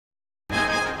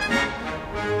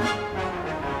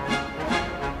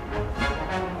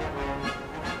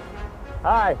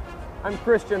Hi, I'm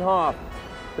Christian Hoff.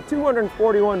 The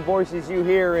 241 voices you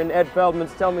hear in Ed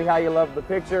Feldman's Tell Me How You Love the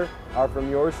Picture are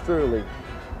from yours truly.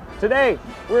 Today,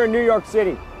 we're in New York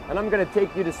City, and I'm going to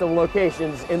take you to some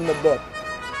locations in the book.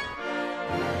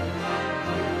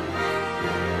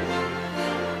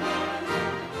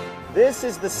 This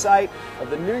is the site of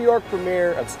the New York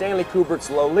premiere of Stanley Kubrick's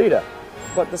Lolita,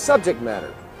 but the subject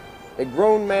matter, a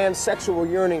grown man's sexual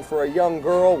yearning for a young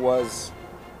girl, was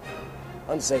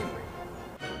unsavory.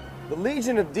 The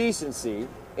Legion of Decency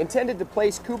intended to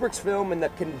place Kubrick's film in the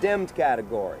condemned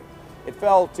category. It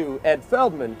fell to Ed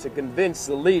Feldman to convince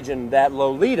the Legion that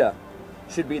Lolita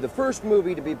should be the first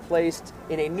movie to be placed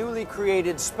in a newly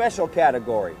created special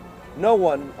category. No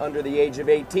one under the age of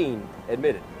 18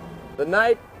 admitted. The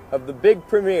night of the big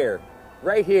premiere,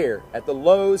 right here at the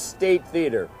Lowe's State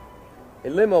Theater, a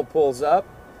limo pulls up.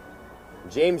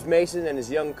 James Mason and his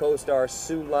young co-star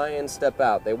Sue Lyon step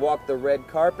out. They walk the red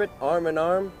carpet, arm in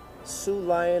arm. Sue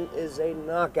Lyon is a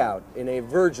knockout in a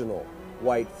virginal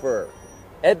white fur.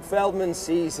 Ed Feldman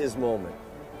sees his moment.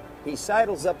 He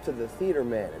sidles up to the theater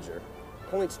manager,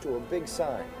 points to a big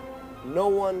sign. No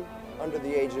one under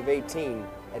the age of 18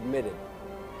 admitted.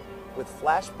 With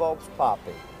flashbulbs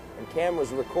popping and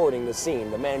cameras recording the scene,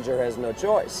 the manager has no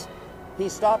choice. He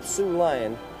stops Sue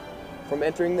Lyon from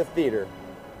entering the theater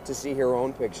to see her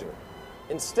own picture.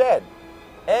 Instead,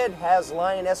 Ed has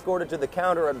Lyon escorted to the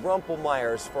counter at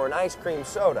Rumpelmeyer's for an ice cream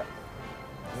soda.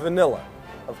 Vanilla,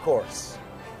 of course.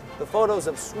 The photos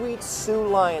of sweet Sue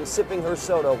Lyon sipping her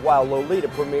soda while Lolita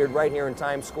premiered right here in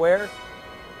Times Square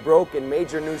broke in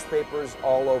major newspapers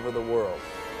all over the world.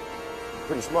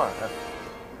 Pretty smart, huh?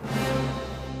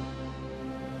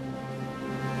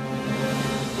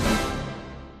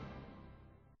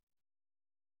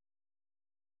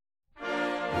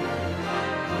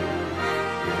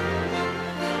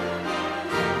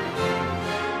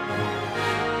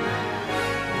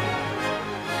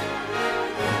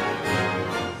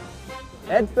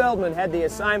 Ed Feldman had the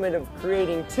assignment of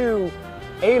creating two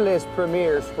A-list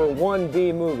premieres for one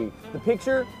B movie. The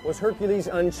picture was Hercules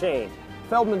Unchained.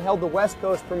 Feldman held the West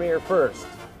Coast premiere first,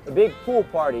 a big pool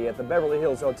party at the Beverly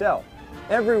Hills Hotel.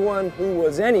 Everyone who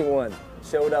was anyone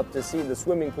showed up to see the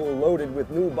swimming pool loaded with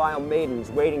nubile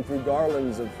maidens wading through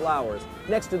garlands of flowers.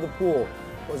 Next to the pool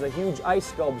was a huge ice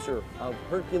sculpture of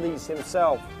Hercules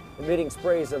himself, emitting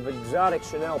sprays of exotic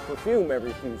Chanel perfume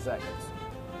every few seconds.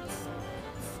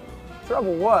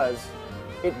 Trouble was,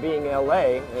 it being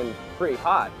LA and pretty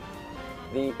hot,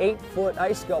 the 8-foot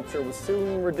ice sculpture was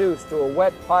soon reduced to a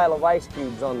wet pile of ice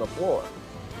cubes on the floor.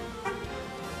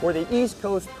 For the East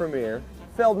Coast premiere,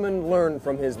 Feldman learned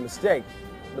from his mistake.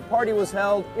 The party was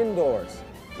held indoors,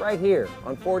 right here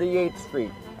on 48th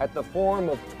Street at the Forum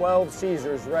of 12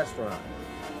 Caesars restaurant.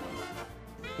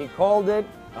 He called it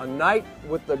a night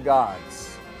with the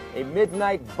gods, a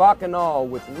midnight bacchanal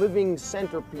with living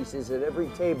centerpieces at every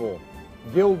table,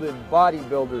 gilded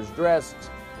bodybuilders dressed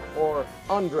or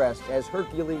undressed as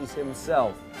Hercules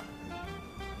himself.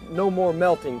 No more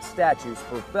melting statues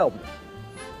for Feldman.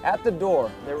 At the door,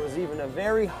 there was even a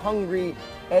very hungry,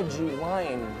 edgy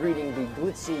lion greeting the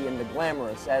glitzy and the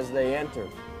glamorous as they entered.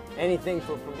 Anything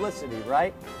for publicity,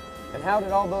 right? And how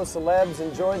did all those celebs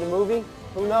enjoy the movie?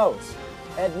 Who knows?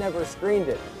 Ed never screened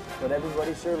it, but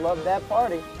everybody sure loved that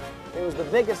party. It was the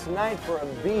biggest night for a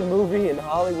B movie in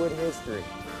Hollywood history.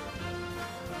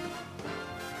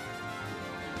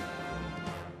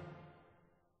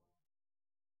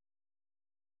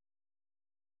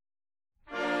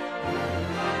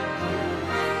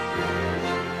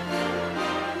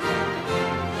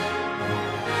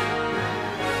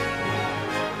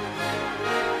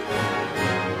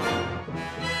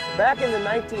 Back in the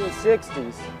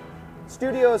 1960s,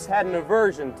 studios had an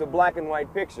aversion to black and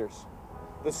white pictures.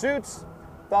 The suits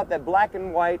thought that black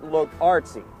and white looked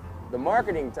artsy. The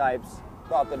marketing types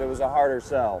thought that it was a harder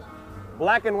sell.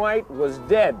 Black and white was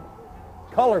dead.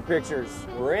 Color pictures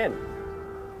were in.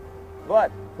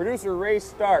 But producer Ray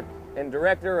Stark and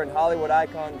director and Hollywood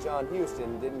icon John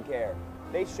Huston didn't care.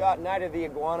 They shot Night of the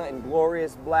Iguana in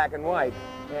glorious black and white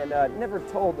and never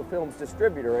told the film's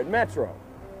distributor at Metro.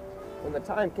 When the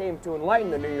time came to enlighten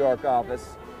the New York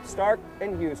office, Stark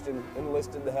and Huston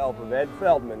enlisted the help of Ed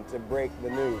Feldman to break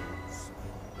the news.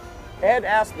 Ed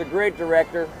asked the great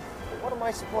director, "What am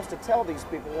I supposed to tell these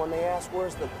people when they ask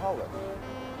where's the color?"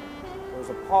 There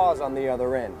was a pause on the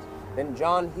other end. Then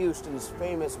John Huston's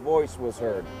famous voice was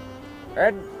heard.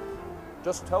 "Ed,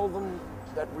 just tell them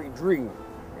that we dream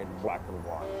in black and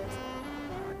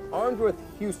white." Armed with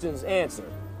Huston's answer,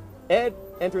 Ed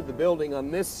entered the building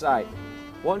on this site,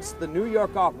 once the New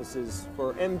York offices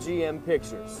for MGM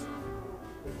Pictures.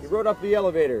 He rode up the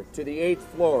elevator to the 8th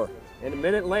floor, And a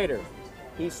minute later,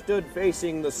 he stood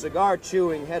facing the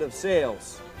cigar-chewing head of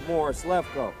sales, Morris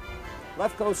Lefkoe.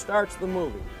 Lefkoe starts the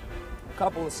movie. A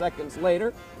couple of seconds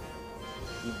later,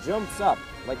 he jumps up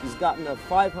like he's gotten a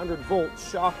 500-volt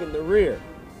shock in the rear.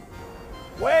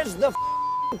 "Where's the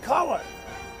color?"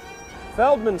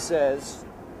 Feldman says,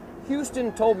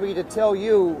 "Houston told me to tell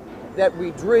you that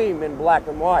we dream in black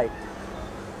and white."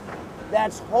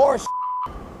 "That's horse,"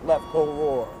 Lefkoe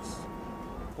roars.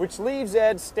 Which leaves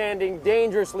Ed standing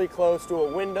dangerously close to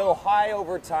a window high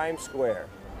over Times Square,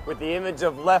 with the image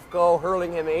of Lefkoe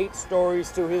hurling him 8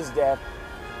 stories to his death,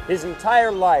 his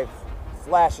entire life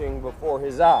flashing before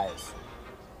his eyes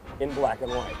in black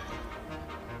and white.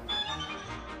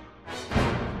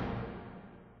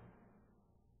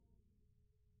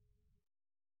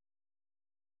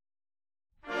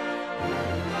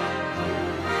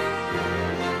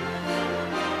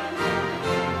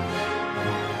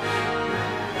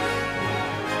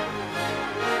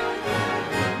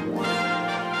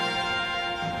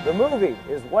 The movie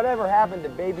is Whatever Happened to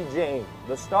Baby Jane.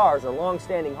 The stars are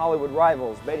long-standing Hollywood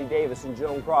rivals Bette Davis and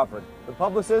Joan Crawford. The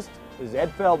publicist is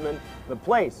Ed Feldman. The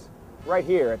place, right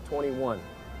here at 21.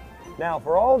 Now,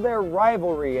 for all their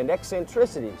rivalry and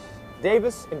eccentricities,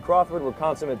 Davis and Crawford were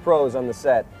consummate pros on the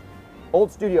set.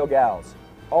 Old studio gals,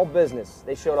 all business.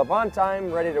 They showed up on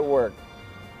time, ready to work.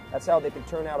 That's how they could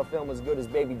turn out a film as good as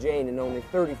Baby Jane in only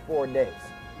 34 days.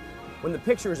 When the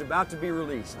picture is about to be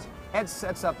released, Ed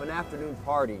sets up an afternoon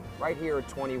party right here at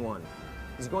 21.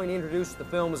 He's going to introduce the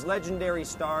film's legendary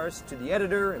stars to the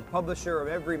editor and publisher of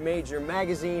every major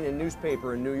magazine and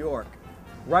newspaper in New York.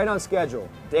 Right on schedule,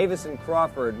 Davis and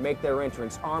Crawford make their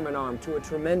entrance arm in arm to a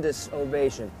tremendous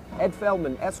ovation. Ed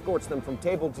Feldman escorts them from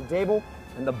table to table,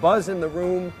 and the buzz in the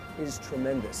room is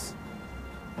tremendous.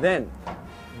 Then,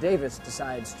 Davis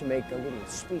decides to make a little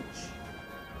speech.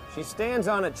 She stands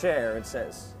on a chair and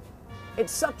says,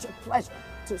 "It's such a pleasure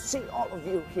to see all of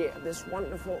you here this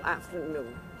wonderful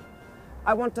afternoon.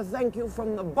 I want to thank you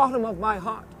from the bottom of my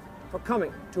heart for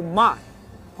coming to my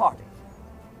party."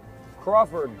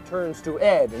 Crawford turns to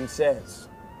Ed and says,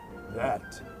 "That."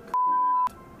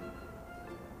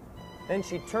 Then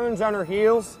she turns on her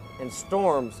heels and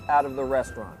storms out of the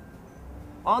restaurant.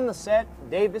 On the set,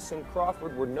 Davis and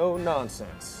Crawford were no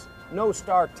nonsense, no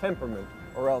star temperament,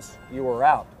 or else you were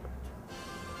out.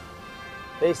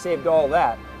 They saved all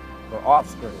that for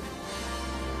off-screen.